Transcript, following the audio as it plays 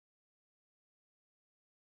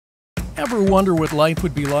Ever wonder what life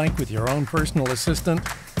would be like with your own personal assistant?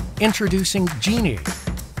 Introducing Jini,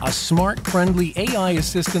 a smart, friendly AI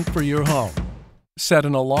assistant for your home. Set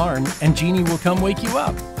an alarm and Jini will come wake you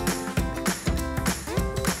up.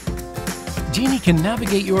 Jini can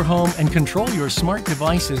navigate your home and control your smart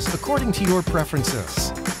devices according to your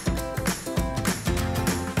preferences.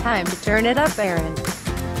 Time to turn it up, Aaron.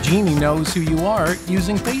 Jini knows who you are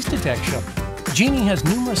using face detection. Jini has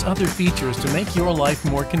numerous other features to make your life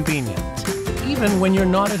more convenient, even when you're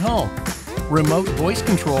not at home. Remote voice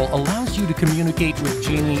control allows you to communicate with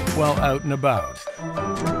Jini while out and about.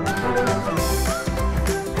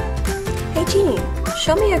 Hey Jini,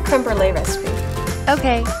 show me a creme brulee recipe.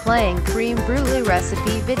 Okay, playing cream brulee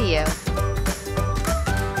recipe video.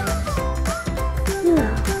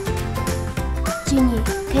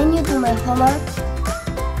 Jini, can you do my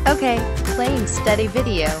homework? Okay, playing study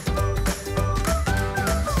video.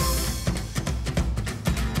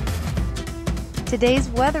 Today's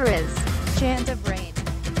weather is chance of rain.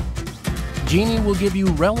 Jini will give you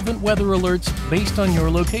relevant weather alerts based on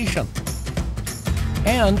your location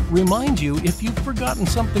and remind you if you've forgotten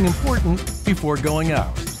something important before going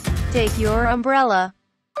out. Take your umbrella.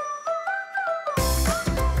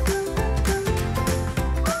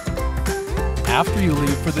 After you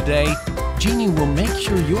leave for the day, Jini will make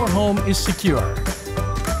sure your home is secure.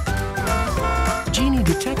 Jini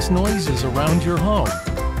detects noises around your home.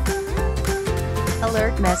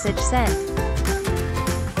 Alert message sent.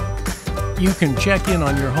 You can check in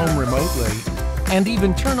on your home remotely and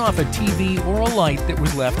even turn off a TV or a light that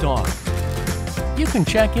was left on. You can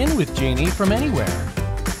check in with Jini from anywhere.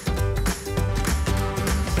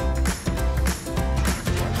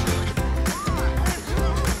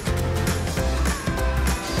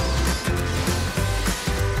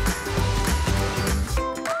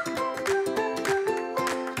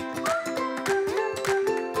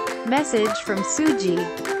 Message from Suji.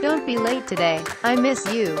 Don't be late today. I miss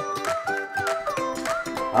you.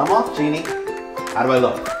 I'm off, Jini. How do I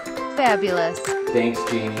look? Fabulous. Thanks,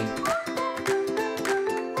 Jini.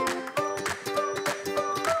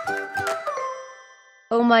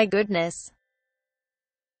 Oh my goodness.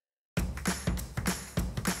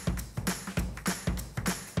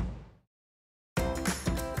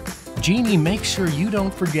 Jini makes sure you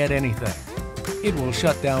don't forget anything. It will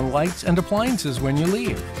shut down lights and appliances when you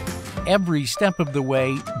leave. Every step of the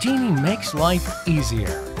way, Jini makes life easier.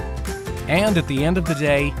 And at the end of the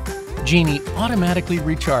day, Jini automatically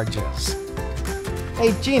recharges.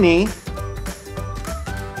 Hey, Jini.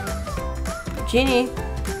 Jini,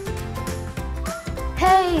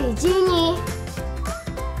 Hey, Jini!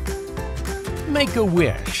 Make a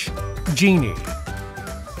wish. Jini.